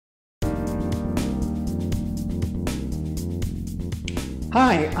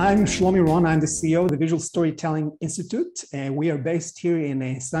Hi, I'm Shlomi Ron. I'm the CEO of the Visual Storytelling Institute. We are based here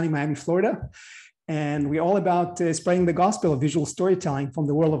in sunny Miami, Florida. And we're all about spreading the gospel of visual storytelling from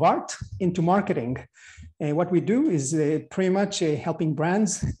the world of art into marketing. What we do is pretty much helping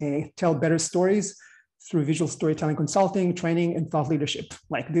brands tell better stories through visual storytelling consulting, training, and thought leadership,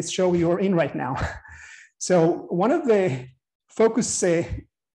 like this show you're in right now. So one of the focus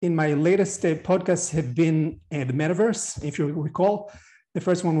in my latest podcasts have been the metaverse, if you recall. The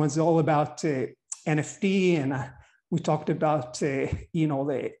first one was all about NFT, and we talked about, with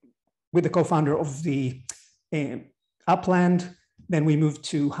the co-founder of the Upland. Then we moved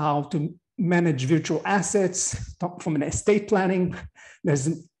to how to manage virtual assets from an estate planning. There's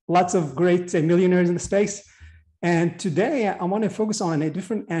lots of great millionaires in the space. And today I want to focus on a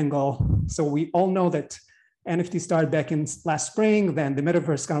different angle. So we all know that NFT started back in last spring, then the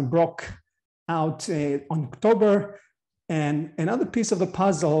metaverse kind of broke out on October. And another piece of the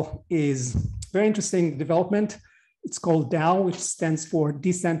puzzle is very interesting development. It's called DAO, which stands for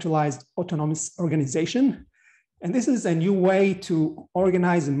Decentralized Autonomous Organization. And this is a new way to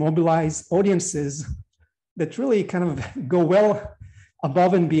organize and mobilize audiences that really kind of go well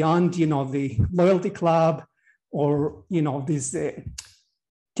above and beyond, the loyalty club or, these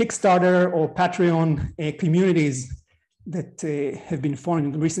Kickstarter or Patreon communities that have been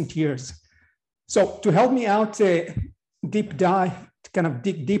formed in recent years. So to help me out, deep dive, to kind of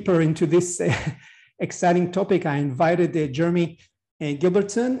dig deeper into this exciting topic, I invited Jeremy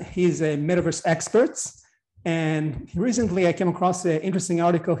Gilbertson. He's a metaverse expert. And recently I came across an interesting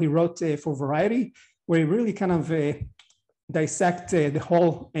article he wrote for Variety, where he really kind of dissect the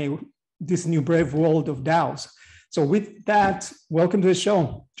whole, this new brave world of DAOs. So with that, welcome to the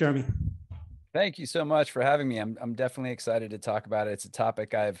show, Jeremy. Thank you so much for having me. I'm definitely excited to talk about it. It's a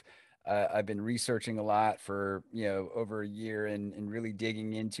topic I've been researching a lot for, over a year and really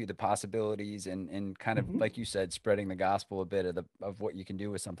digging into the possibilities and kind of, like you said, spreading the gospel a bit of what you can do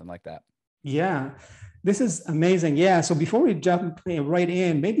with something like that. Yeah, this is amazing. Yeah. So before we jump right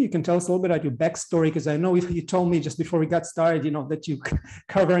in, maybe you can tell us a little bit about your backstory, because I know you told me just before we got started, that you're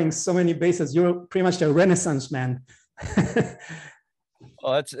covering so many bases. You're pretty much a Renaissance man.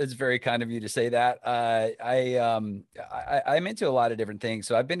 Well, it's very kind of you to say that. I'm into a lot of different things.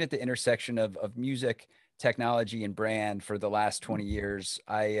 So I've been at the intersection of music, technology, and brand for the last 20 years.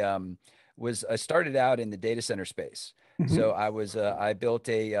 I started out in the data center space. Mm-hmm. So I built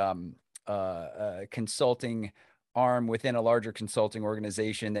a consulting arm within a larger consulting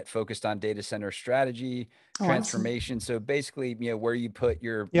organization that focused on data center strategy, transformation. So basically, where you put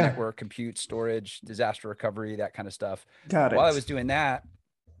your network, compute, storage, disaster recovery, that kind of stuff. Got it. While I was doing that,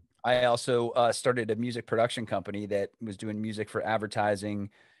 I also started a music production company that was doing music for advertising.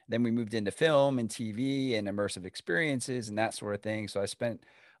 Then we moved into film and TV and immersive experiences and that sort of thing. So I spent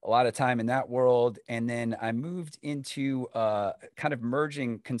a lot of time in that world. And then I moved into kind of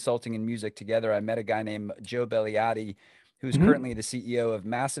merging consulting and music together. I met a guy named Joe Belliati, who's currently the CEO of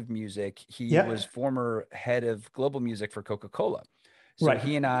Massive Music. He was former head of global music for Coca-Cola. So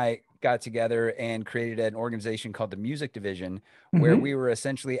he and I got together and created an organization called the Music Division, where we were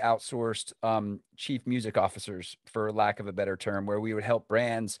essentially outsourced chief music officers, for lack of a better term, where we would help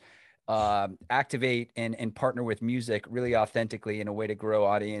brands activate and partner with music really authentically in a way to grow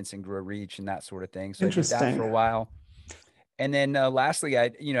audience and grow reach and that sort of thing. So I did that for a while. And then lastly,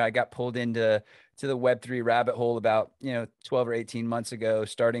 I got pulled into the Web3 rabbit hole about 12 or 18 months ago,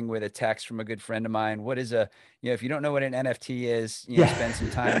 starting with a text from a good friend of mine. What is if you don't know what an NFT is, spend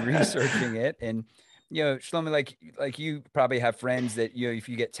some time researching it. And Shlomi, like you probably have friends that if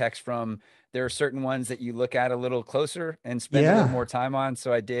you get text from, there are certain ones that you look at a little closer and spend a little more time on.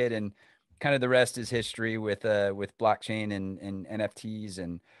 So I did, and kind of the rest is history with blockchain and NFTs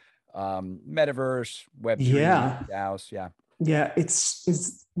and metaverse, Web3, DAOs. Yeah,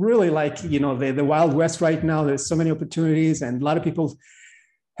 it's really like, the Wild West right now. There's so many opportunities and a lot of people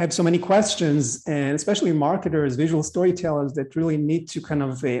have so many questions, and especially marketers, visual storytellers that really need to kind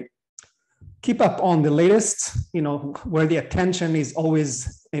of keep up on the latest, where the attention is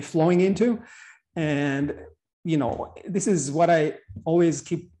always flowing into. And, this is what I always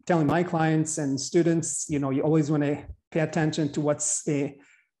keep telling my clients and students, you always want to pay attention to what's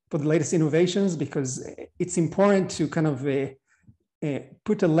for the latest innovations, because it's important to kind of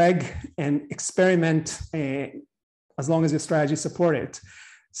put a leg and experiment as long as your strategy support it.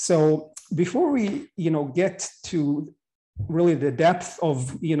 So before we, get to really the depth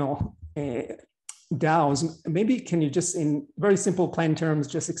of, DAOs, maybe can you just, in very simple plain terms,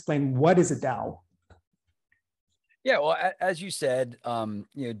 just explain what is a DAO? Yeah, well, as you said,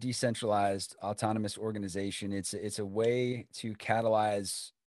 decentralized autonomous organization, it's a way to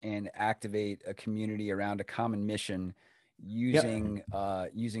catalyze and activate a community around a common mission Yep.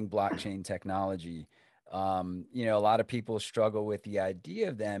 using blockchain technology. A lot of people struggle with the idea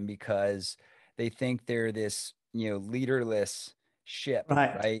of them because they think they're this, leaderless ship,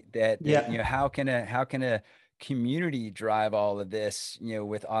 Right. right? That Yeah. how can a community drive all of this,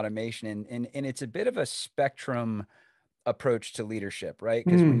 with automation, and it's a bit of a spectrum approach to leadership, right?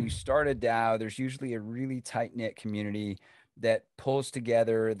 Because when you Mm. start a DAO, there's usually a really tight knit community that pulls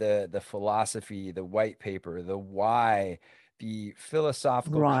together the philosophy, the white paper, the why, the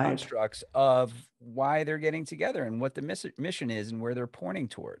philosophical Right. constructs of why they're getting together and what the mission is and where they're pointing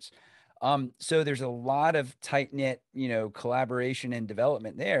towards. So there's a lot of tight knit, collaboration and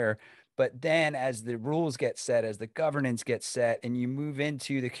development there. But then as the rules get set, as the governance gets set, and you move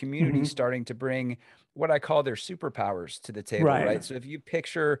into the community Hmm. starting to bring what I call their superpowers to the table, Right. right? So if you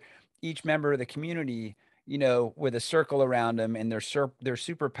picture each member of the community, with a circle around them and their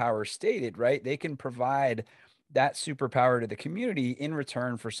superpower stated, right? They can provide that superpower to the community in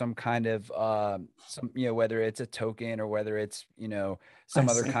return for some kind of whether it's a token or whether it's I some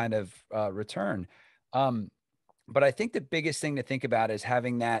other see. kind of return. Um, but I think the biggest thing to think about is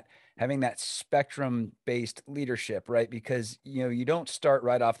having that spectrum based leadership, right? Because you don't start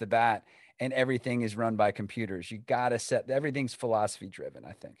right off the bat and everything is run by computers. You got to set everything's philosophy driven,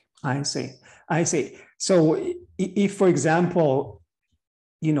 I think. I see. I see. So if, for example,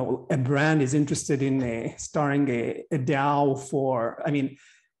 a brand is interested in starting a DAO for, I mean,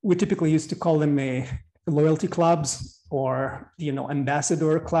 we typically used to call them loyalty clubs or,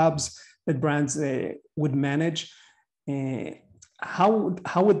 ambassador clubs that brands would manage. Uh,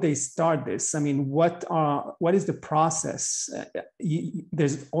 how would they start this? I mean, what is the process?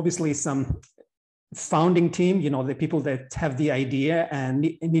 There's obviously some founding team, the people that have the idea and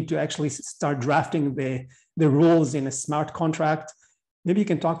need to actually start drafting the rules in a smart contract. Maybe you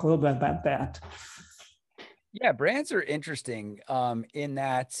can talk a little bit about that. Yeah, brands are interesting in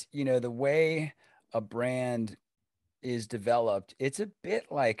that, the way a brand is developed, it's a bit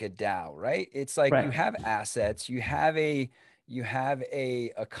like a DAO, right? It's like you Right. have assets, you have a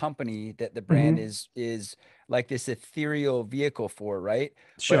company that the brand Mm-hmm. is like this ethereal vehicle for, right?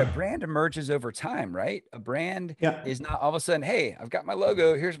 But a Sure. brand emerges over time, right? A brand Yeah. is not all of a sudden, hey, I've got my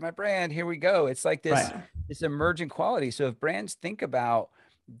logo, here's my brand, here we go. It's like this Right. this emergent quality. So if brands think about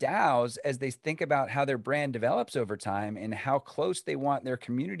DAOs as they think about how their brand develops over time and how close they want their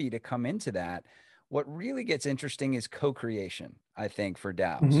community to come into that, what really gets interesting is co-creation, I think, for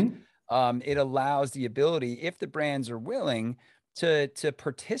DAOs. Mm-hmm. It allows the ability, if the brands are willing, to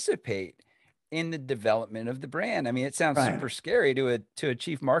participate in the development of the brand. I mean, it sounds Right. super scary to a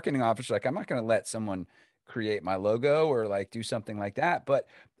chief marketing officer. Like, I'm not going to let someone create my logo or like do something like that. But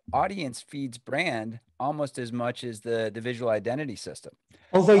audience feeds brand almost as much as the visual identity system.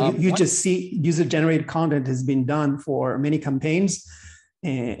 Although you One just see user-generated content has been done for many campaigns,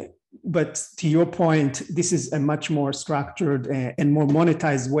 uh, but to your point, this is a much more structured and more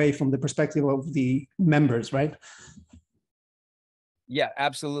monetized way from the perspective of the members, right? Yeah,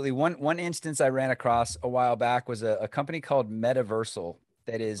 absolutely. One instance I ran across a while back was a company called Metaversal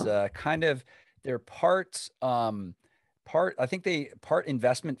that is kind of they're part I think they part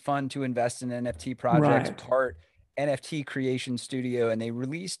investment fund to invest in NFT projects, Right. part NFT creation studio, and they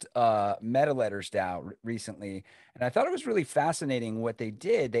released Meta Letters DAO recently. And I thought it was really fascinating what they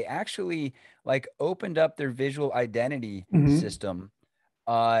did. They actually like opened up their visual identity Mm-hmm. system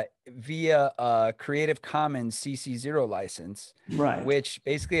via a Creative Commons CC0 license, Right. which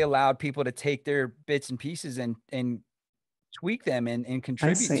basically allowed people to take their bits and pieces and tweak them and I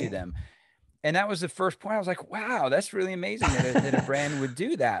contribute to see. them. And that was the first point. I was like, wow, that's really amazing that a brand would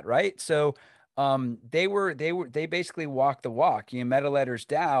do that, right? So they basically walked the walk. Meta Letters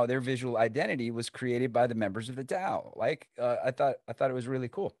DAO, their visual identity was created by the members of the DAO. Like I thought it was really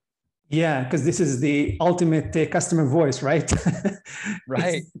cool. Yeah, because this is the ultimate customer voice, right?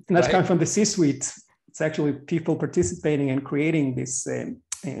 Right, It's not right. coming from the C-suite. It's actually people participating and creating this uh,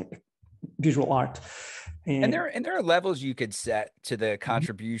 visual art. And Uh, there are levels you could set to the mhm.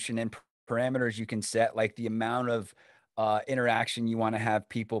 contribution and parameters you can set, like the amount of interaction you want to have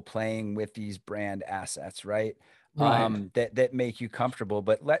people playing with these brand assets, right? Right. That make you comfortable,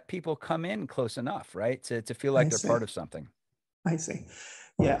 but let people come in close enough, right? To feel like I they're see. part of something. I see.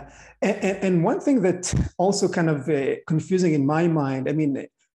 Yeah. And one thing that also kind of confusing in my mind, I mean,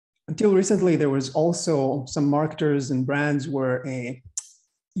 until recently, there was also some marketers and brands were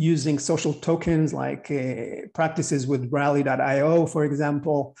using social tokens like practices with rally.io, for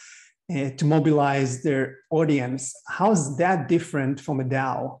example. to mobilize their audience. How's that different from a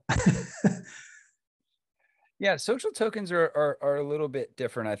DAO? Yeah, social tokens are a little bit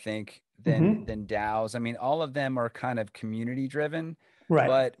different, I think, than DAOs. I mean, all of them are kind of community driven, Right.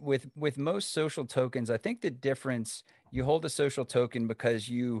 but with most social tokens, I think the difference, you hold a social token because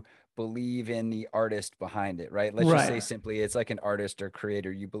you believe in the artist behind it, right? Let's just say simply it's like an artist or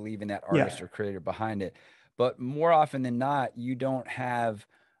creator. You believe in that artist or creator behind it. But more often than not, you don't have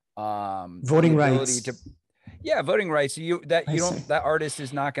voting the ability rights. to voting rights. That artist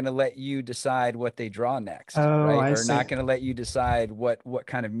is not going to let you decide what they draw next, right? Or not going to let you decide what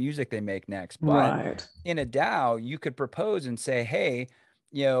kind of music they make next. But in a DAO, you could propose and say, hey,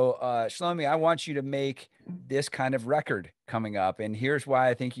 Shlomi, I want you to make this kind of record coming up, and here's why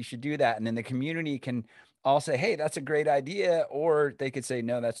I think you should do that. And then the community can all say, hey, that's a great idea, or they could say,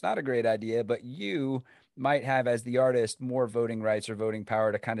 no, that's not a great idea, but you might have, as the artist, more voting rights or voting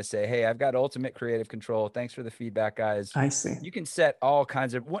power to kind of say, hey, I've got ultimate creative control. Thanks for the feedback, guys. I see. You can set all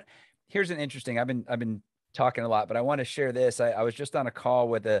kinds of what. Here's an interesting, I've been talking a lot, but I want to share this. I was just on a call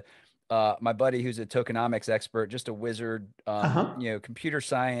with my buddy who's a tokenomics expert, just a wizard, computer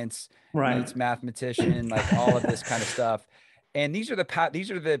science meets mathematician, like all of this kind of stuff. And these are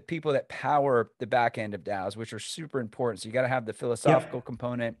the people that power the back end of DAOs, which are super important. So you got to have the philosophical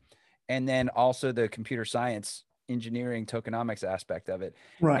component, and then also the computer science, engineering, tokenomics aspect of it.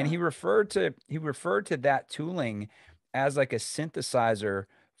 And he referred to that tooling as like a synthesizer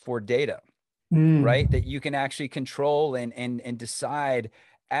for data, right? That you can actually control and decide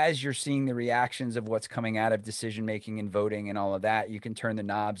as you're seeing the reactions of what's coming out of decision making and voting and all of that. You can turn the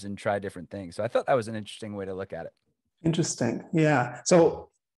knobs and try different things. So I thought that was an interesting way to look at it. Interesting. Yeah. So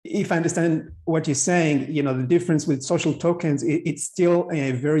if I understand what you're saying, the difference with social tokens, it's still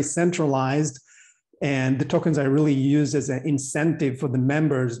a very centralized, and the tokens are really used as an incentive for the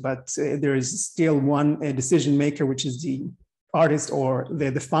members, but there is still one decision maker, which is the artist or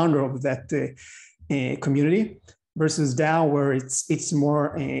the founder of that community, versus DAO, where it's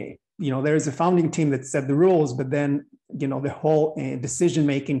more, there is a founding team that set the rules, but then, the whole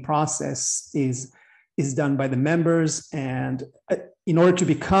decision-making process is done by the members. And in order to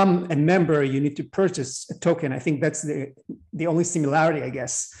become a member, you need to purchase a token. I think that's the only similarity, I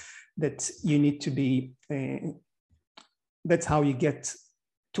guess, that you need to be, that's how you get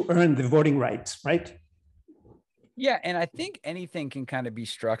to earn the voting rights, right? Yeah, and I think anything can kind of be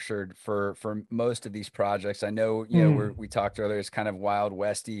structured for most of these projects. I know, we talked earlier, it's kind of Wild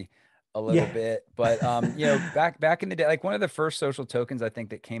Westy a little bit, but back in the day, like one of the first social tokens I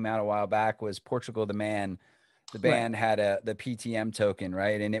think that came out a while back was Portugal the Man. The band had the PTM token,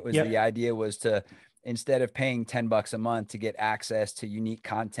 right? And it was the idea was to, instead of paying $10 a month to get access to unique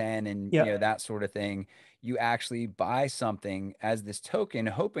content and that sort of thing, you actually buy something as this token,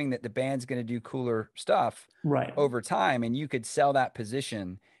 hoping that the band's going to do cooler stuff over time, and you could sell that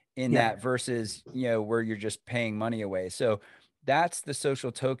position in that versus where you're just paying money away. So that's the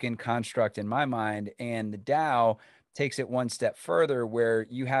social token construct in my mind, and the DAO takes it one step further, where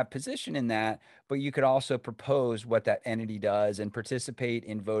you have position in that, but you could also propose what that entity does and participate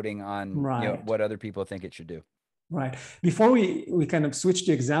in voting on what other people think it should do. Right. Before we kind of switch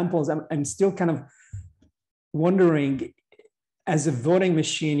to examples, I'm still kind of wondering, as a voting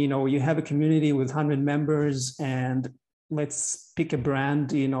machine, you have a community with 100 members, and let's pick a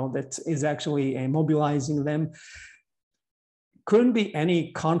brand, that is actually mobilizing them. Couldn't be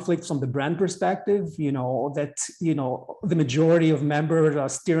any conflict from the brand perspective, that, the majority of members are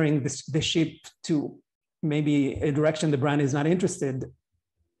steering the ship to maybe a direction the brand is not interested.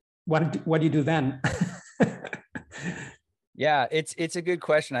 What do you do then? Yeah, it's a good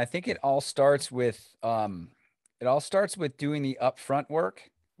question. I think it all starts with doing the upfront work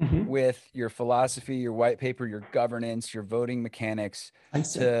with your philosophy, your white paper, your governance, your voting mechanics,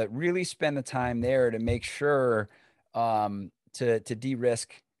 to really spend the time there to make sure to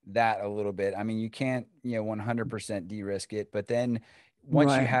de-risk that a little bit. I mean, you can't 100% de-risk it, but then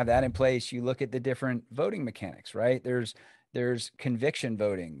once you have that in place, you look at the different voting mechanics, right? There's conviction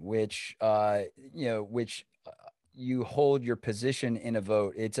voting, which you hold your position in a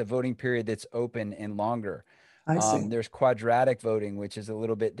vote. It's a voting period that's open and longer. There's quadratic voting, which is a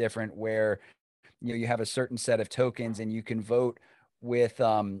little bit different, where you have a certain set of tokens and you can vote with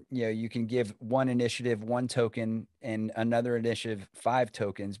you can give one initiative 1 token and another initiative 5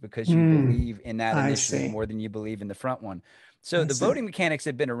 tokens, because you believe in that initiative more than you believe in the front one. So the voting mechanics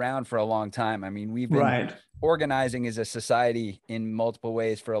have been around for a long time. I mean, we've been organizing as a society in multiple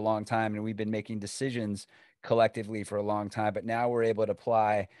ways for a long time, and we've been making decisions collectively for a long time, but now we're able to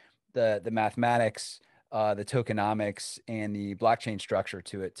apply the mathematics the tokenomics and the blockchain structure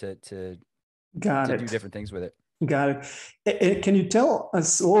to it to Got do it. different things with it. Got it. Can you tell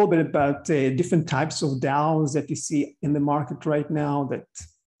us a little bit about different types of DAOs that you see in the market right now that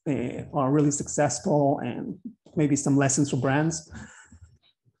are really successful, and maybe some lessons for brands?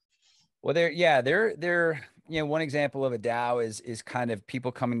 Well, they're one example of a DAO is kind of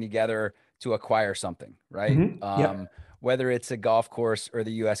people coming together to acquire something, right? Mm-hmm. Yep. Whether it's a golf course or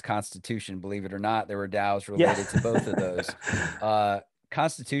the U.S. Constitution, believe it or not, there were DAOs Yeah. related to both of those.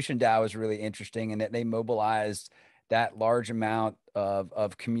 Constitution DAO is really interesting in that they mobilized that large amount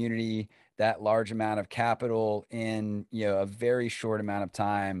of community, that large amount of capital in a very short amount of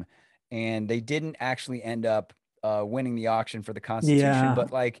time, and they didn't actually end up winning the auction for the Constitution. Yeah.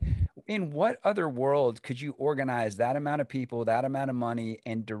 But like, in what other world could you organize that amount of people, that amount of money,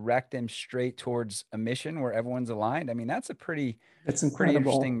 and direct them straight towards a mission where everyone's aligned? I mean, that's a pretty That's interesting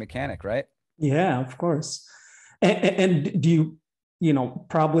incredible. mechanic, right? Yeah, of course. And do you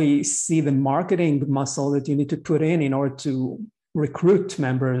probably see the marketing muscle that you need to put in order to recruit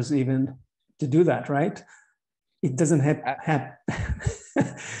members even to do that, right? It doesn't have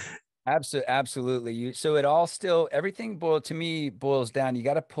Absolutely. So it all still, everything boils down. You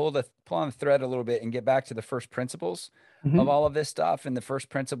got to pull on the thread a little bit and get back to the first principles of Mhm. all of this stuff. And the first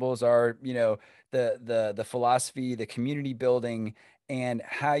principles are, the philosophy, the community building, and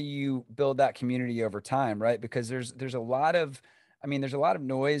how you build that community over time, right? Because there's a lot of, there's a lot of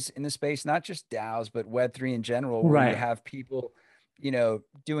noise in the space, not just DAOs, but Web3 in general, where you Right. have people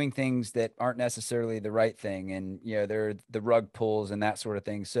doing things that aren't necessarily the right thing. And, they're the rug pulls and that sort of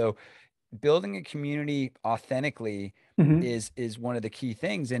thing. So building a community authentically Mhm. is one of the key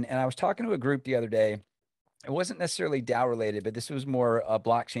things. And I was talking to a group the other day. It wasn't necessarily DAO related, but this was more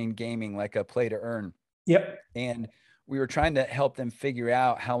blockchain gaming, like a play to earn. Yep. And we were trying to help them figure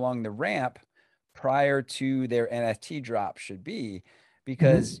out how long the ramp prior to their NFT drop should be.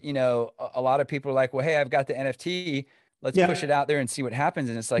 Because, Mhm. a lot of people are like, well, hey, I've got the NFT. Let's push Yeah. it out there and see what happens.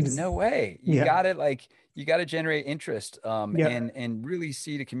 And it's like, no way. Yeah. You got to generate interest Yeah. and really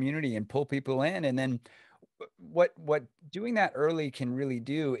see the community and pull people in. And then what doing that early can really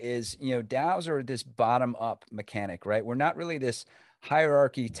do is, DAOs are this bottom up mechanic, right? We're not really this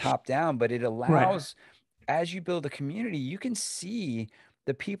hierarchy top down, but it Right. allows, as you build a community, you can see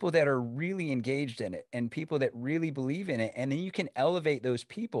the people that are really engaged in it and people that really believe in it. And then you can elevate those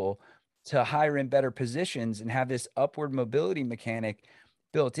people to higher and better positions and have this upward mobility mechanic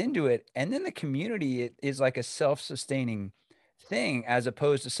built into it. And then the community is like a self-sustaining thing, as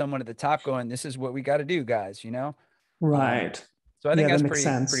opposed to someone at the top going, this is what we got to do, guys. Um, Right. so I think Yeah, that that's makes pretty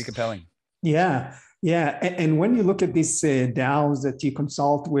sense. compelling. Yeah. Yeah. And when you look at these DAOs that you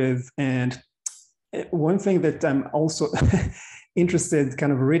consult with, and one thing that I'm also interested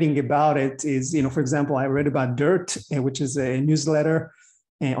kind of reading about it is, for example, I read about Dirt, which is a newsletter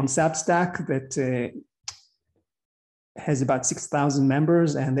on Substack that has about 6,000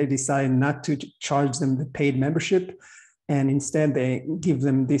 members, and they decided not to charge them the paid membership. And instead, they give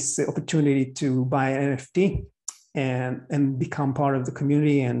them this opportunity to buy an NFT and become part of the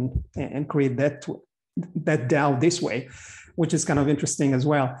community and create that DAO this way, which is kind of interesting as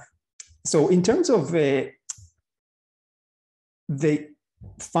well. So in terms of the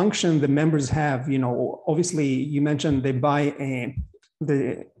function the members have, obviously you mentioned they buy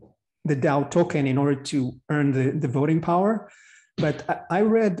the DAO token in order to earn the voting power. But I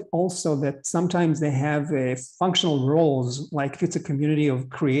read also that sometimes they have functional roles, like if it's a community of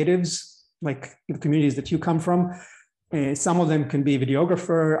creatives, like the communities that you come from, some of them can be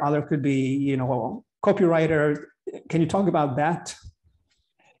videographer, other could be, copywriter. Can you talk about that?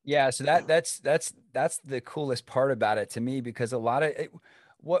 Yeah, so that's the coolest part about it to me, because a lot of it,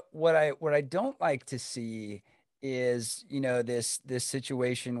 what I don't like to see is, this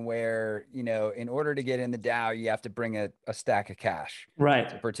situation where, in order to get in the DAO, you have to bring a stack of cash Right.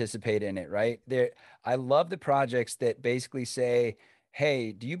 to participate in it, right? I love the projects that basically say,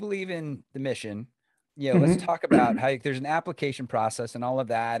 hey, do you believe in the mission? Let's talk about how there's an application process and all of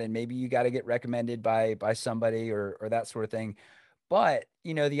that, and maybe you got to get recommended by somebody or that sort of thing. But,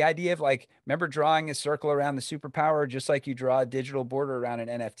 the idea of, like, remember drawing a circle around the superpower, just like you draw a digital border around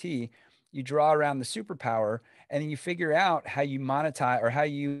an NFT, you draw around the superpower, and then you figure out how you monetize, or how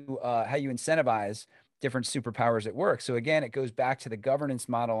you incentivize different superpowers at work. So again, it goes back to the governance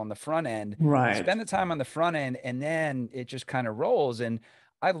model on the front end. Right. Spend the time on the front end, and then it just kind of rolls. And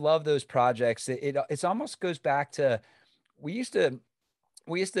I love those projects. It's almost goes back to, we used to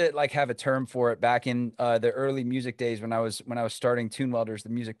like have a term for it back in the early music days when I was starting Tune Welders, the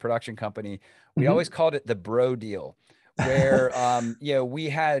music production company. We always called it the bro deal, where, you know,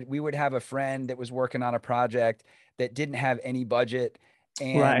 we would have a friend that was working on a project that didn't have any budget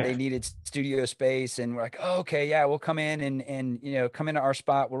and they Right. needed studio space. And we're like, oh, okay, yeah, we'll come in and, you know, come into our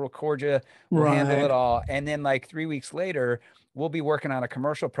spot. We'll record you. We'll handle it Right. all. And then like 3 weeks later, we'll be working on a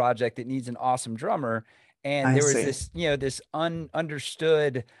commercial project that needs an awesome drummer. And I there was see. this, you know, this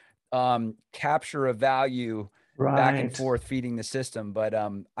understood capture of value back and Right. forth feeding the system. But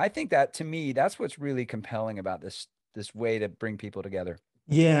I think that to me, that's what's really compelling about this way to bring people together.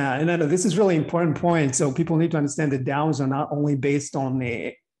 Yeah, and I know this is really important point. So people need to understand that DAOs are not only based on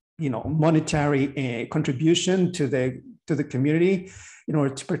a, monetary contribution to the community. In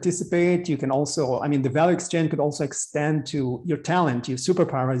order to participate, you can also, I mean, the value exchange could also extend to your talent, your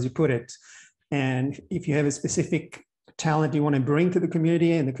superpower, as you put it. And if you have a specific talent you want to bring to the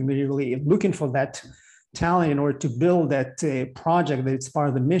community, and the community really looking for that talent in order to build that project that it's part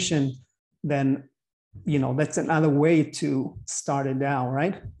of the mission, then that's another way to start it down,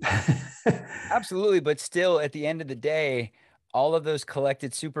 right? Absolutely. But still, at the end of the day, all of those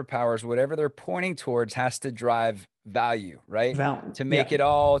collected superpowers, whatever they're pointing towards, has to drive value, right? To make Yeah, it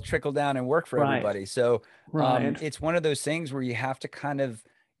all trickle down and work for right, everybody. So right, it's one of those things where you have to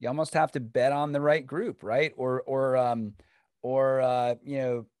you almost have to bet on the right group, right? You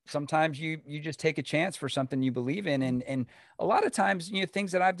know, sometimes you just take a chance for something you believe in. And a lot of times, you know,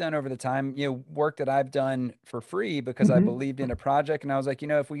 things that I've done over the time, you know, work that I've done for free because I hmm believed in a project and I was like, you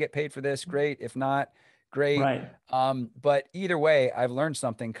know, if we get paid for this, great. If not, great. right, But either way, I've learned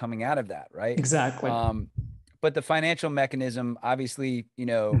something coming out of that, right? exactly. Um, but the financial mechanism, obviously, you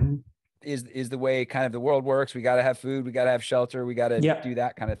know, hmm is the way kind of the world works. We got to have food, we got to have shelter, we got to Yeah, do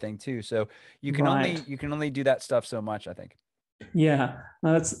that kind of thing too. So right. you can only do that stuff so much, I think. Yeah,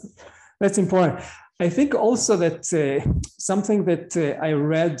 no, that's important. I think also that something that I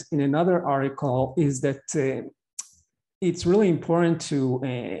read in another article is that it's really important to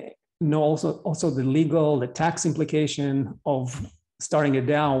know also the tax implication of starting a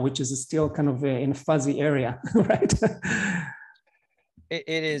DAO, which is still kind of in a fuzzy area, right? It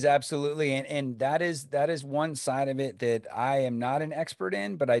is absolutely, and that is one side of it that I am not an expert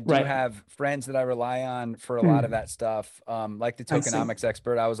in, but I do Right. have friends that I rely on for a lot of Hmm. that stuff. Like the I see. tokenomics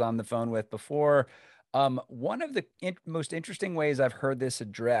expert I was on the phone with before. One of the most interesting ways I've heard this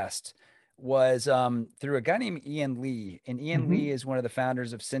addressed was through a guy named Ian Lee, and Ian Lee Hmm. is one of the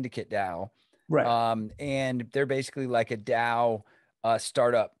founders of Syndicate DAO, Right. and they're basically like a DAO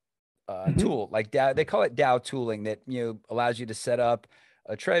startup Hmm. tool, like DAO. They call it DAO tooling that, you know, allows you to set up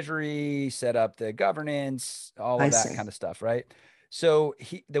a treasury, set up the governance, all I of that see. kind of stuff, right? So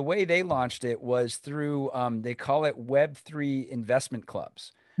the way they launched it was through they call it Web3 investment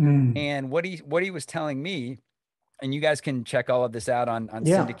clubs. Mm. And what he was telling me, and you guys can check all of this out on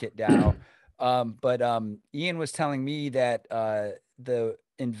Yeah. Syndicate DAO. But Ian was telling me that the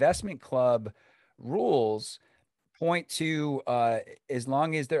investment club rules point to as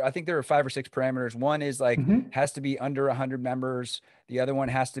long as I think there are 5 or 6 parameters. One is like Hmm. has to be under 100 members. The other one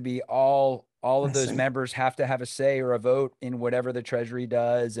has to be all I of those see. members have to have a say or a vote in whatever the treasury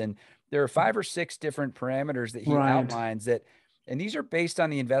does. And there are 5 or 6 different parameters that he Right. outlines that, and these are based on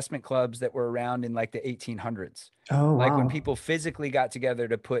the investment clubs that were around in like the 1800s, Oh, like when wow. people physically got together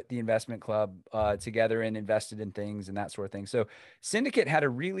to put the investment club together and invested in things and that sort of thing. So Syndicate had a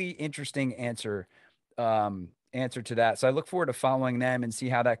really interesting answer to that. So I look forward to following them and see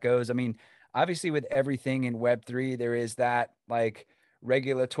how that goes. I mean, obviously with everything in Web3, there is that like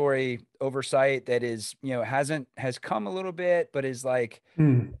regulatory oversight that is, you know, has come a little bit, but is like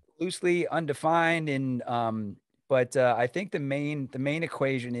Mm. loosely undefined. And but I think the main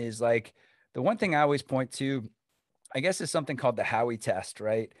equation is like the one thing I always point to, I guess, is something called the Howey test,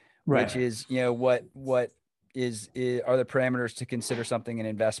 right? Which Right. is, you know, what is are the parameters to consider something an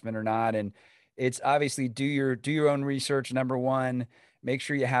investment or not? And it's obviously do your own research. Number one, make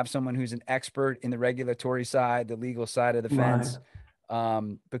sure you have someone who's an expert in the regulatory side, the legal side of the Right. fence.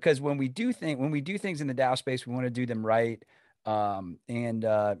 Because when we do things in the DAO space, we want to do them right. And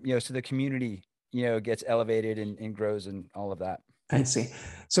you know, so the community, you know, gets elevated and grows and all of that. I see.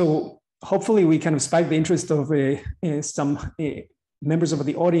 So hopefully we kind of spike the interest of some members of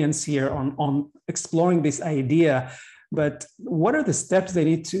the audience here on exploring this idea. But what are the steps they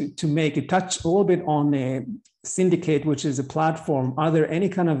need to make? You touch a little bit on Syndicate, which is a platform. Are there any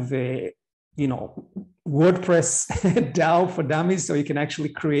kind of WordPress DAO for dummies so you can actually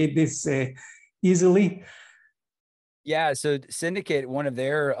create this easily? Yeah, so Syndicate, one of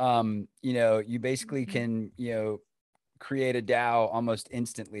their, you know, you basically can, you know, create a DAO almost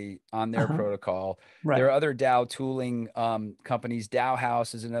instantly on their protocol. Right. There are other DAO tooling companies. DAO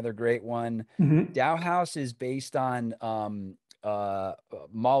House is another great one. DAO House is based on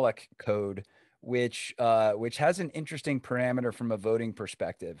Moloch code, which has an interesting parameter from a voting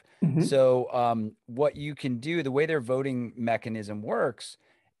perspective. So what you can do, the way their voting mechanism works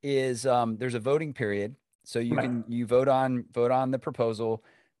is there's a voting period. So you vote on the proposal.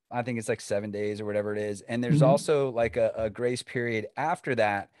 I think it's like 7 days or whatever it is. And there's also like a grace period after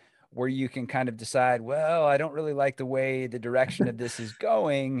that where you can kind of decide, well, I don't really like the way the direction of this is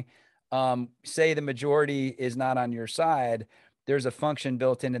going. Say the majority is not on your side. There's a function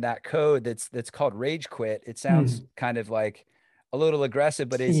built into that code that's called rage quit. It sounds kind of like a little aggressive,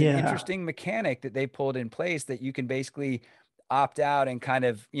 but it's an interesting mechanic that they pulled in place that you can basically opt out and kind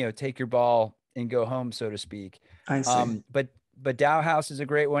of, take your ball and go home, so to speak. I see. But DAO House is a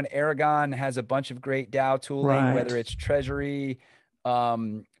great one. Aragon has a bunch of great DAO tooling, whether it's treasury,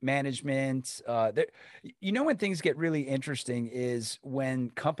 management. When things get really interesting is when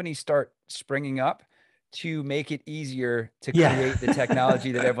companies start springing up to make it easier to create the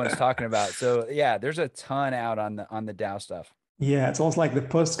technology that everyone's talking about. So yeah, there's a ton out on the DAO stuff. Yeah, it's almost like the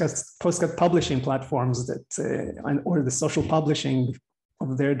postcard publishing platforms that, or the social publishing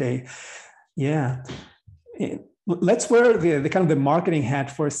of their day. Yeah. Let's wear the kind of the marketing hat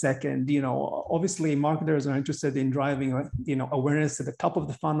for a second. Obviously marketers are interested in driving, awareness at the top of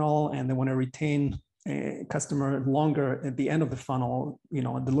the funnel, and they want to retain a customer longer at the end of the funnel,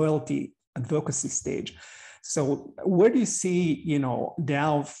 the loyalty advocacy stage. So where do you see,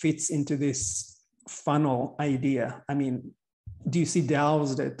 DAO fits into this funnel idea? I mean, do you see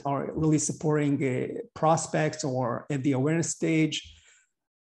DAOs that are really supporting prospects or at the awareness stage?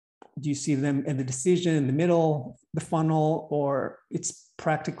 Do you see them at the decision in the middle, the funnel, or it's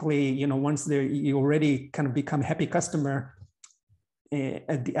practically, once you already kind of become a happy customer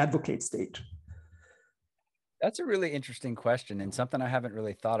at the advocate stage? That's a really interesting question and something I haven't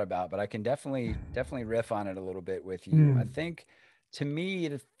really thought about, but I can definitely riff on it a little bit with you. I think to me,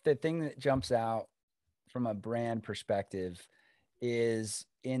 the thing that jumps out from a brand perspective is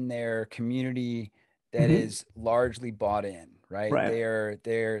in their community that is largely bought in, right?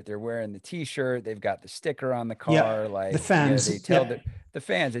 They're wearing the t-shirt, they've got the sticker on the car, like the fans. They tell the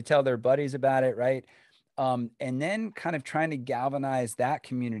fans, they tell their buddies about it, right? And then kind of trying to galvanize that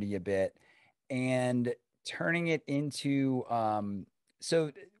community a bit and turning it into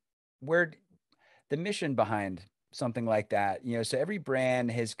so where the mission behind something like that, so every brand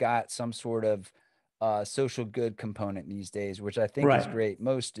has got some sort of social good component these days, which I think is great.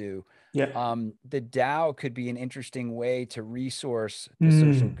 Most do. The DAO could be an interesting way to resource the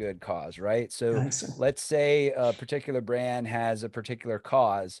social good cause, right? So let's say a particular brand has a particular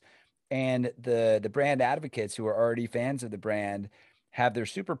cause, and the brand advocates who are already fans of the brand have their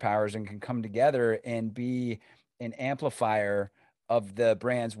superpowers and can come together and be an amplifier of the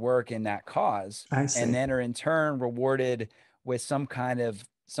brand's work in that cause, and then are in turn rewarded with some kind of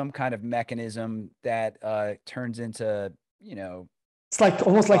mechanism that turns into, it's like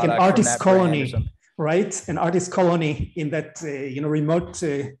almost like an artist colony, right? An artist colony in that remote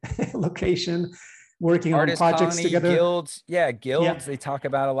location, working on projects together. Guilds, guilds. They talk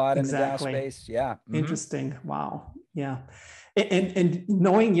about a lot in the DAO space. Yeah, interesting. Wow. Yeah. And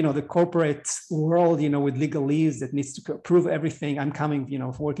knowing, the corporate world, with legalese that needs to prove everything. I'm coming,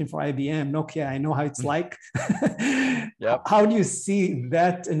 working for IBM, Nokia. I know how it's like. How do you see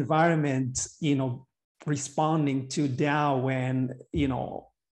that environment, responding to DAO when,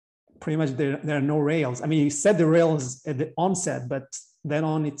 pretty much there are no rails? I mean, you set the rails at the onset, but then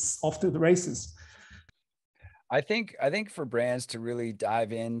on it's off to the races. I think for brands to really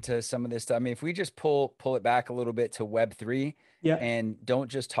dive into some of this stuff, I mean, if we just pull it back a little bit to Web3 and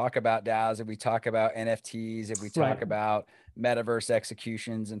don't just talk about DAOs, if we talk about NFTs, if we talk about metaverse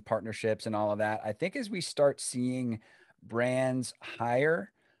executions and partnerships and all of that, I think as we start seeing brands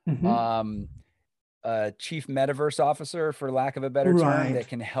hire a chief metaverse officer, for lack of a better term, that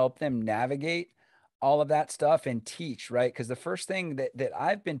can help them navigate all of that stuff and teach, right? Because the first thing that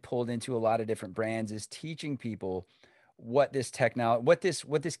I've been pulled into a lot of different brands is teaching people what this technology, what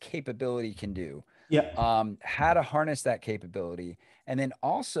this capability can do, how to harness that capability, and then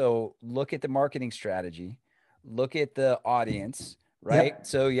also look at the marketing strategy, look at the audience, right?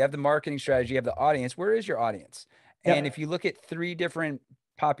 So you have the marketing strategy, you have the audience. Where is your audience? And if you look at 3 different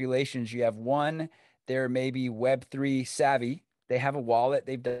populations, you have one, they're maybe Web3 savvy. They have a wallet.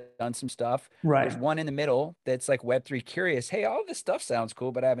 They've done some stuff. There's one in the middle that's like Web3 curious. Hey, all this stuff sounds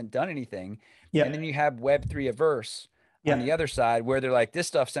cool, but I haven't done anything. And then you have Web3 averse on the other side, where they're like, this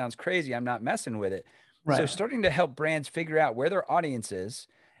stuff sounds crazy, I'm not messing with it. So Right. starting to help brands figure out where their audience is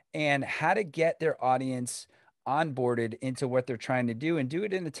and how to get their audience onboarded into what they're trying to do and do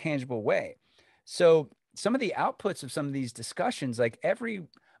it in a tangible way. So some of the outputs of some of these discussions, like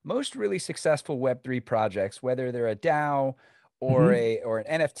most really successful Web3 projects, whether they're a DAO or Mm-hmm. or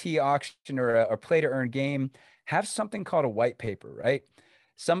an NFT auction or a play to earn game, have something called a white paper, right?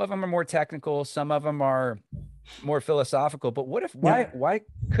 Some of them are more technical, some of them are more philosophical, but what if Yeah, why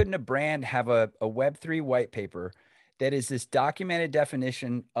couldn't a brand have a Web3 white paper that is this documented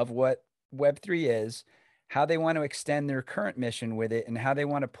definition of what Web3 is, how they want to extend their current mission with it, and how they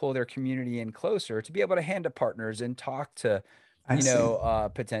want to pull their community in closer to be able to hand to partners and talk to, I see.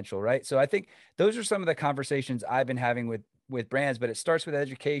 potential, right? So I think those are some of the conversations I've been having with brands, but it starts with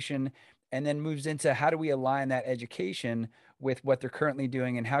education and then moves into how do we align that education with what they're currently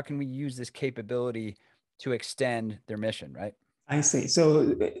doing and how can we use this capability to extend their mission, right? I see.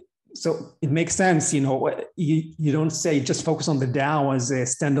 So it makes sense, you don't say just focus on the DAO as a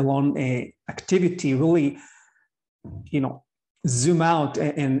standalone activity, really, zoom out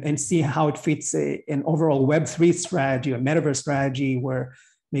and see how it fits an overall Web3 strategy or metaverse strategy where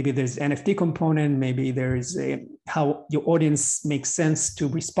maybe there's NFT component, maybe there's how your audience makes sense to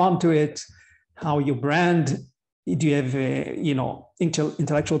respond to it, how your brand, do you have,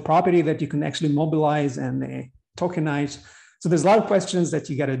 intellectual property that you can actually mobilize and tokenize. So there's a lot of questions that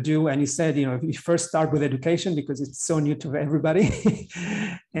you got to do. And you said, if you first start with education because it's so new to everybody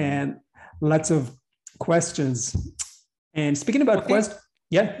and lots of questions. And speaking about questions,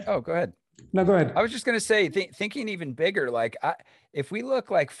 yeah. Oh, go ahead. No, go ahead. I was just going to say, thinking even bigger, like if we look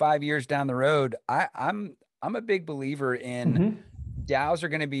like 5 years down the road, I'm a big believer in DAOs are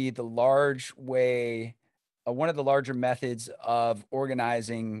going to be the large way, one of the larger methods of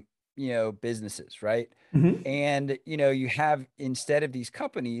organizing, businesses, right? Mm-hmm. And, you have, instead of these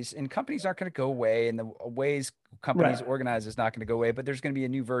companies, and companies aren't going to go away, and the ways companies Right. organize is not going to go away, but there's going to be a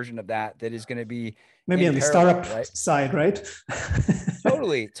new version of that is going to be Maybe in on the parallel, startup right? side, right?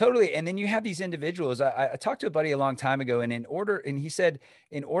 Totally. And then you have these individuals. I talked to a buddy a long time ago, and he said,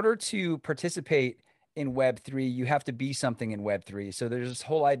 in order to participate in Web3, you have to be something in Web3. So there's this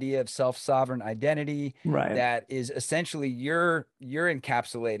whole idea of self-sovereign identity Right. that is essentially you're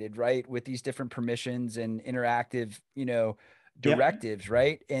encapsulated, right, with these different permissions and interactive, Yep. directives,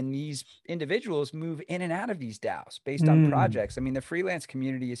 right? And these individuals move in and out of these DAOs based on Mm, projects. I mean, the freelance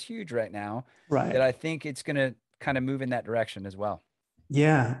community is huge right now that right. I think it's going to kind of move in that direction as well.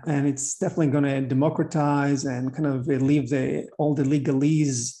 Yeah, and it's definitely going to democratize and kind of leave all the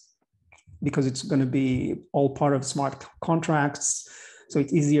legalese because it's going to be all part of smart contracts. So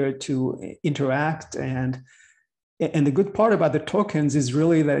it's easier to interact. And the good part about the tokens is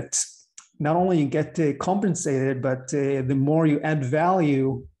really that not only you get compensated, but the more you add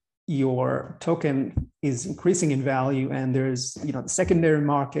value, your token is increasing in value. And there's, the secondary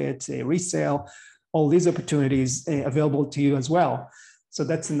market, resale, all these opportunities available to you as well. So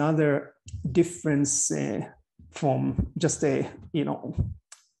that's another difference from just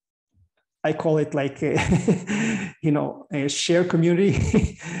I call it like a share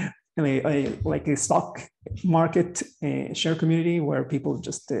community, like a stock market share community where people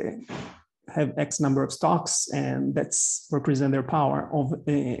just have X number of stocks, and that's represent their power of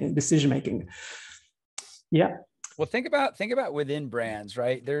decision making. Yeah. Well, think about within brands,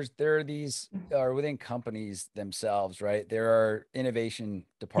 right? There are these, or within companies themselves, right? There are innovation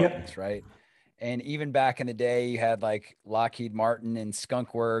departments, Yep. right? And even back in the day, you had like Lockheed Martin and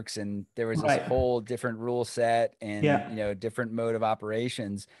Skunk Works, and there was this Right. whole different rule set and, Yeah. different mode of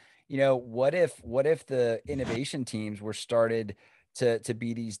operations. What if the innovation teams were started to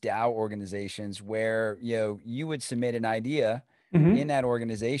be these DAO organizations where, you would submit an idea in Mm-hmm. that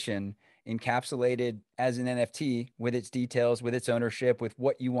organization encapsulated as an NFT with its details, with its ownership, with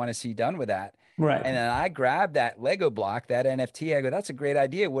what you want to see done with that. Right. And then I grab that Lego block, that NFT. I go, that's a great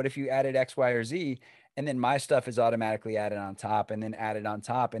idea. What if you added X, Y, or Z? And then my stuff is automatically added on top and then added on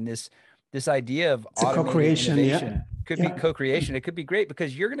top. And this idea of It's a automated co-creation. Yeah. innovation could be Yeah. co-creation. It could be great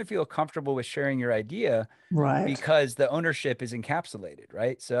because you're going to feel comfortable with sharing your idea Right. because the ownership is encapsulated,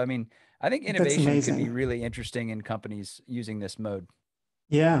 right? So, I mean, I think That's innovation could be amazing. really interesting in companies using this mode.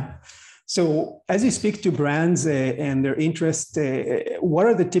 Yeah. So as you speak to brands and their interest, what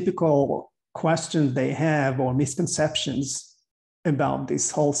are the typical questions they have or misconceptions about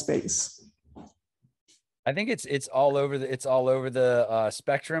this whole space? I think it's all over the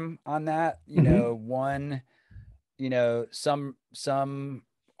spectrum on that. Mm-hmm. One, some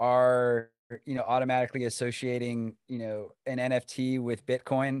are automatically associating an NFT with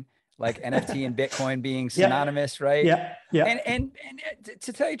Bitcoin, like NFT and Bitcoin being Yeah. synonymous, right? Yeah. Yeah. And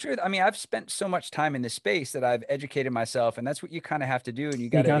to tell you the truth, I mean, I've spent so much time in this space that I've educated myself, and that's what you kind of have to do. And you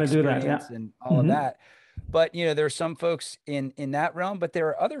got to do that. Yeah. experience and all of that. But, you know, there are some folks in that realm, but there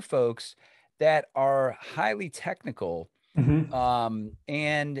are other folks that are highly technical, and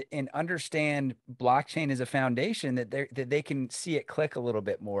understand blockchain as a foundation, that they can see it click a little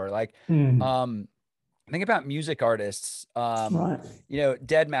bit more. Like, think about music artists. Right. You know,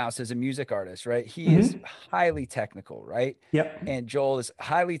 Deadmau5 is a music artist, right? He is highly technical, right? Yep. And Joel is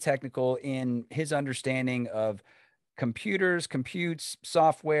highly technical in his understanding of computers, computes,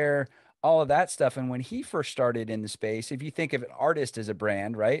 software, all of that stuff. And when he first started in the space, if you think of an artist as a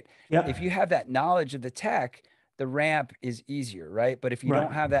brand, right? Yep. If you have that knowledge of the tech, the ramp is easier, right? But if you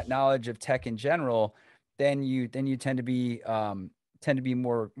don't have that knowledge of tech in general, then you tend to be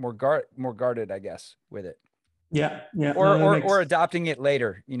more guarded, I guess, with it. Yeah. Yeah. Or adopting it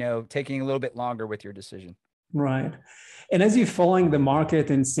later, you know, taking a little bit longer with your decision. Right. And as you're following the market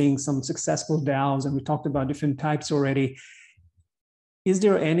and seeing some successful DAOs, and we talked about different types already, is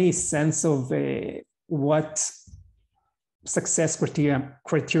there any sense of what success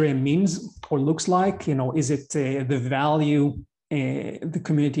criteria means or looks like? You know, is it the value the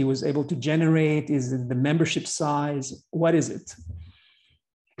community was able to generate? Is it the membership size? What is it?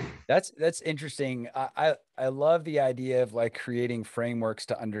 That's interesting. I love the idea of like creating frameworks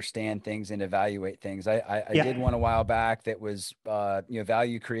to understand things and evaluate things. I did one a while back that was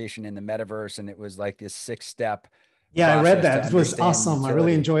value creation in the metaverse, and it was like this 6-step. Yeah, I read that. It was awesome. Utility. I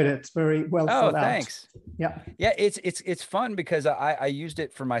really enjoyed it. It's very well thought out. Thanks. Yeah. Yeah, it's fun because I used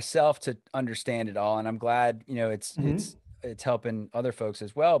it for myself to understand it all, and I'm glad, you know, it's helping other folks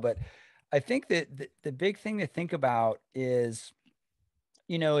as well. But I think that the big thing to think about is,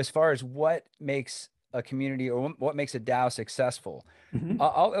 you know, as far as what makes a community or what makes a DAO successful.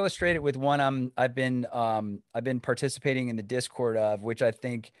 I'll illustrate it with one I've been participating in the Discord of, which I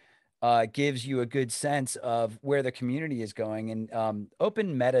think gives you a good sense of where the community is going. And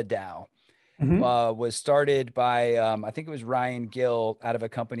Open Meta DAO was started by I think it was Ryan Gill out of a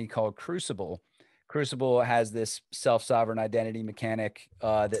company called Crucible. Crucible has this self-sovereign identity mechanic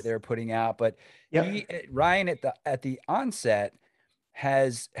that they're putting out, but Ryan at the onset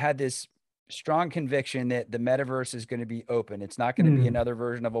has had this strong conviction that the metaverse is going to be open. It's not going to be another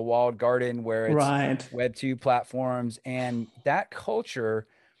version of a walled garden where it's Web 2 platforms. And that culture,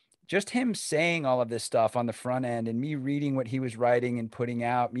 just him saying all of this stuff on the front end and me reading what he was writing and putting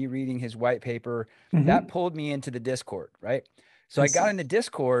out, me reading his white paper, that pulled me into the Discord, right? So I got in the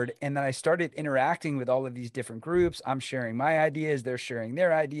Discord, and then I started interacting with all of these different groups. I'm sharing my ideas, they're sharing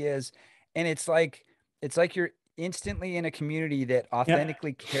their ideas. And it's like you're instantly in a community that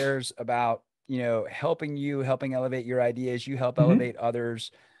authentically cares about, you know, helping elevate your ideas. You help elevate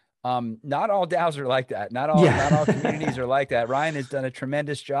others. Not all DAOs are like that. Not all communities are like that. Ryan has done a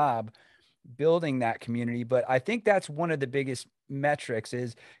tremendous job building that community, but I think that's one of the biggest metrics,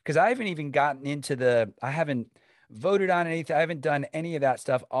 is because I haven't even gotten into I haven't voted on anything. I haven't done any of that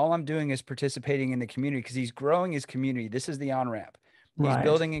stuff. All I'm doing is participating in the community because he's growing his community. This is the on-ramp. He's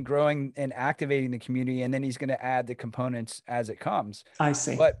building and growing and activating the community, and then he's going to add the components as it comes. I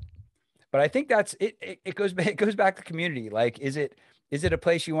see. But I think that's it. It goes back to community. Like, is it a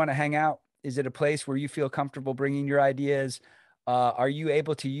place you want to hang out? Is it a place where you feel comfortable bringing your ideas? Are you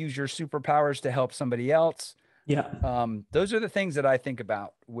able to use your superpowers to help somebody else? Yeah. Those are the things that I think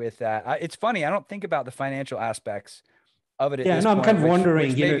about with that. It's funny. I don't think about the financial aspects of it at this point, I'm kind of wondering,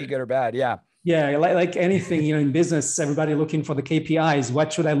 which may be good or bad. Yeah. Yeah, like anything, you know, in business, everybody looking for the KPIs.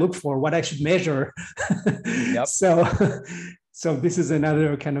 What should I look for? What I should measure? So this is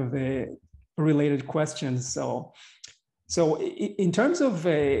another kind of a related question. So in terms of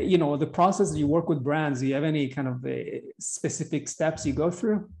the process you work with brands, do you have any kind of specific steps you go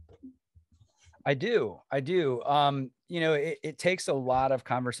through? I do. You know, it takes a lot of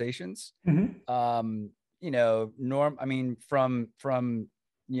conversations. You know, from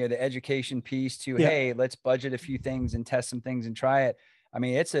you know, the education piece to, hey, let's budget a few things and test some things and try it. I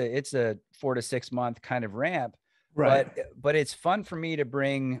mean, it's a 4 to 6 month kind of ramp, right? But it's fun for me to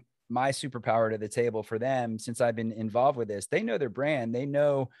bring my superpower to the table for them. Since I've been involved with this, they know their brand, they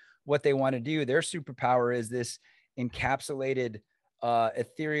know what they want to do. Their superpower is this encapsulated,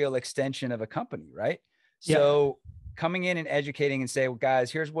 ethereal extension of a company, right? So coming in and educating and say, well,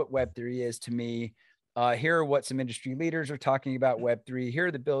 guys, here's what Web3 is to me. Here are what some industry leaders are talking about Web3. Here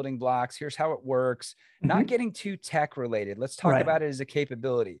are the building blocks. Here's how it works. Not getting too tech related. Let's talk about it as a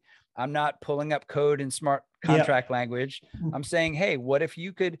capability. I'm not pulling up code in smart contract language. I'm saying, hey, what if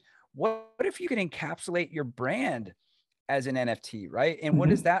you could encapsulate your brand as an NFT, right? And what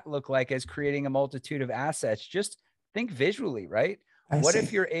does that look like as creating a multitude of assets? Just think visually, right? What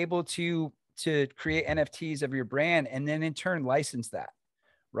if you're able to create NFTs of your brand and then in turn license that,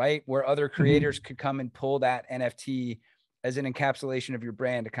 right? Where other creators could come and pull that NFT as an encapsulation of your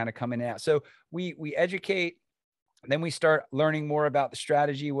brand to kind of come in and out. So we educate, then we start learning more about the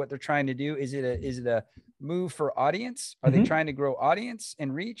strategy, what they're trying to do. Is it a move for audience? Are they trying to grow audience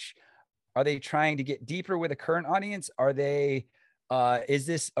and reach? Are they trying to get deeper with a current audience? Are they, is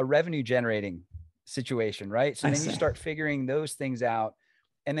this a revenue generating situation, right? So then you start figuring those things out.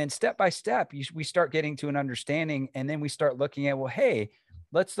 And then step by step, we start getting to an understanding. And then we start looking at, well, hey,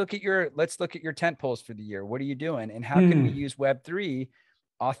 let's look at your tent poles for the year. What are you doing? And how can we use Web3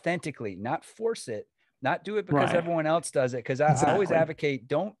 authentically, not force it, not do it because everyone else does it. Cause I always advocate,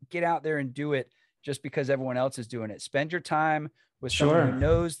 don't get out there and do it just because everyone else is doing it. Spend your time with someone who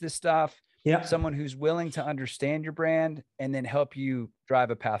knows this stuff, someone who's willing to understand your brand and then help you drive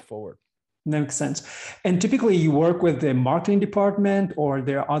a path forward. Makes sense. And typically you work with the marketing department, or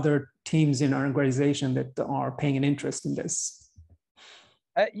there are other teams in our organization that are paying an interest in this?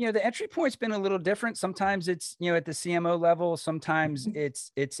 The entry point's been a little different. Sometimes it's, at the CMO level, sometimes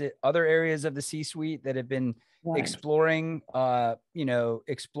it's at other areas of the C-suite that have been exploring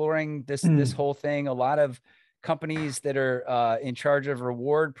this whole thing. A lot of companies that are in charge of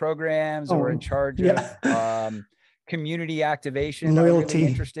reward programs or in charge of community activation, loyalty, are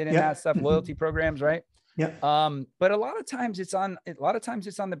really interested in that stuff, loyalty programs, right? But a lot of times it's on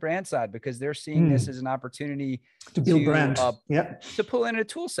the brand side, because they're seeing this as an opportunity to build brand, to pull in a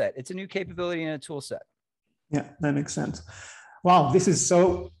tool set. It's a new capability in a tool set. Yeah, that makes sense. Wow, this is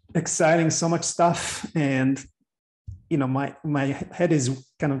so exciting, so much stuff. And, my head is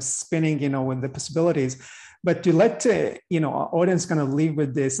kind of spinning, with the possibilities. But to let, our audience kind of leave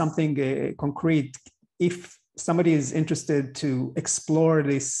with something concrete, if somebody is interested to explore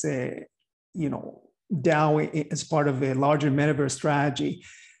this, DAO as part of a larger metaverse strategy,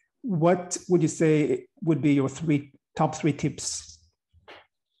 what would you say would be your top three tips?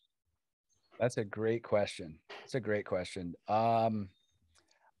 That's a great question.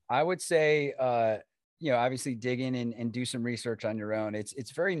 I would say, obviously dig in and do some research on your own.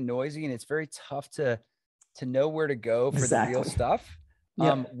 It's very noisy and it's very tough to know where to go for the real stuff.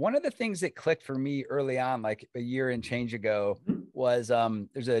 One of the things that clicked for me early on, like a year and change ago, was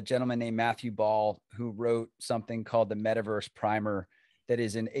there's a gentleman named Matthew Ball who wrote something called the Metaverse Primer that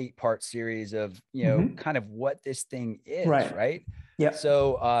is an 8-part series of, kind of what this thing is, right? Yeah.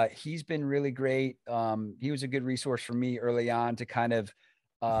 So he's been really great. He was a good resource for me early on to kind of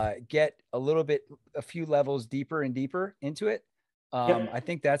get a few levels deeper and deeper into it. I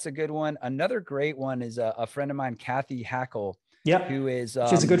think that's a good one. Another great one is a friend of mine, Kathy Hackle. Who is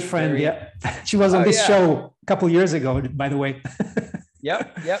she's a good friend. She was on this show a couple of years ago, by the way.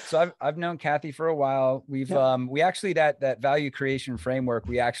 Yep. So I've known Kathy for a while. We've we actually that value creation framework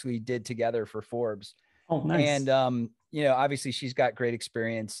we actually did together for Forbes. Oh, nice. And obviously she's got great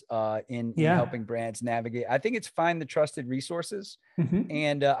experience in helping brands navigate. I think it's find the trusted resources.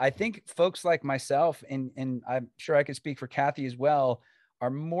 And I think folks like myself, and I'm sure I could speak for Kathy as well,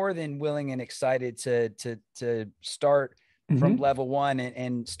 are more than willing and excited to start from level one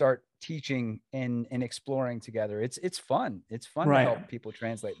and start teaching and exploring together. It's fun. It's fun to help people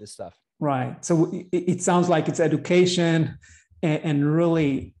translate this stuff. Right. So it sounds like it's education and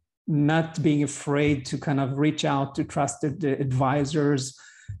really not being afraid to kind of reach out to trusted advisors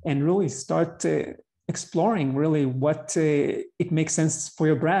and really start exploring really what it makes sense for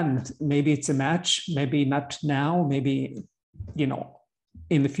your brand. Maybe it's a match, maybe not now, maybe,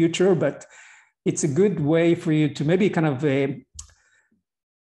 in the future, but it's a good way for you to maybe kind of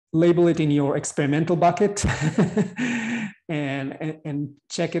label it in your experimental bucket and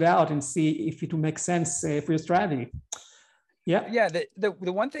check it out and see if it will make sense for your strategy. Yeah. The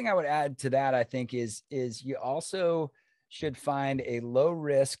one thing I would add to that, I think, is you also should find a low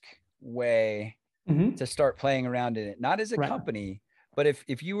risk way to start playing around in it, not as a company, but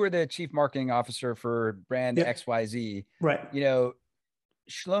if you were the chief marketing officer for brand XYZ,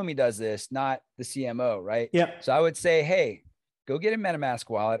 Shlomi does this, not the CMO, right? So I would say, hey, go get a MetaMask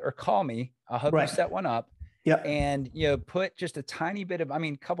wallet or call me. I'll help you set one up. And, put just a tiny bit of,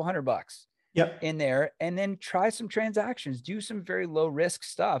 couple $100 in there, and then try some transactions, do some very low risk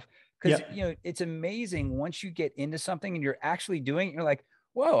stuff. Cause it's amazing once you get into something and you're actually doing it, you're like,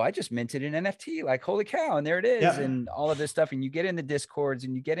 whoa, I just minted an NFT, like, holy cow. And there it is. And all of this stuff. And you get in the Discords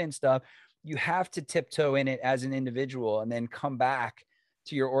and you get in stuff, you have to tiptoe in it as an individual and then come back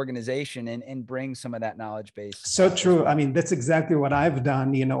to your organization and bring some of that knowledge base. So true. That's exactly what I've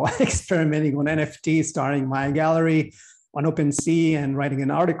done, experimenting on NFT, starting my gallery, on OpenSea and writing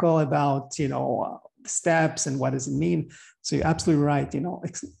an article about, steps and what does it mean. So you're absolutely right.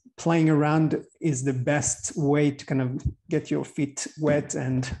 Playing around is the best way to kind of get your feet wet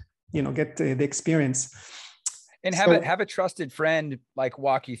and, get the experience. And have a trusted friend like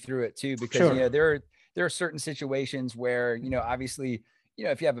walk you through it too, because sure. there are certain situations where, obviously,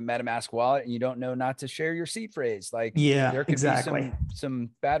 if you have a MetaMask wallet and you don't know not to share your seed phrase, like there could be some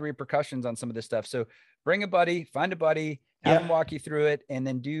bad repercussions on some of this stuff. So bring a buddy, find a buddy, have them walk you through it, and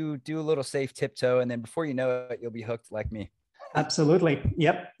then do a little safe tiptoe. And then before you know it, you'll be hooked like me. Absolutely.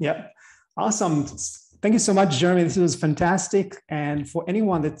 Yep. Awesome. Thank you so much, Jeremy. This was fantastic. And for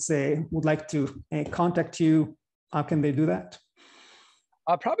anyone that would like to contact you, how can they do that?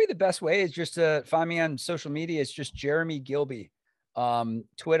 Probably the best way is just to find me on social media. It's just Jeremy Gilby.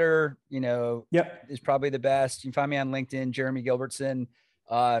 Twitter, is probably the best. You can find me on LinkedIn, Jeremy Gilbertson.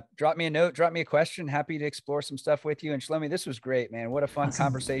 Drop me a note, drop me a question. Happy to explore some stuff with you. And Shlomi, this was great, man. What a fun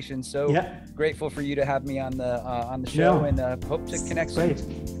conversation. So grateful for you to have me on the show, and hope to connect soon.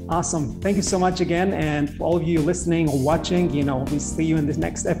 Great. Awesome. Thank you so much again. And for all of you listening or watching, we see you in the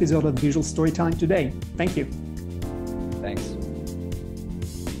next episode of Visual Storytelling Today. Thank you.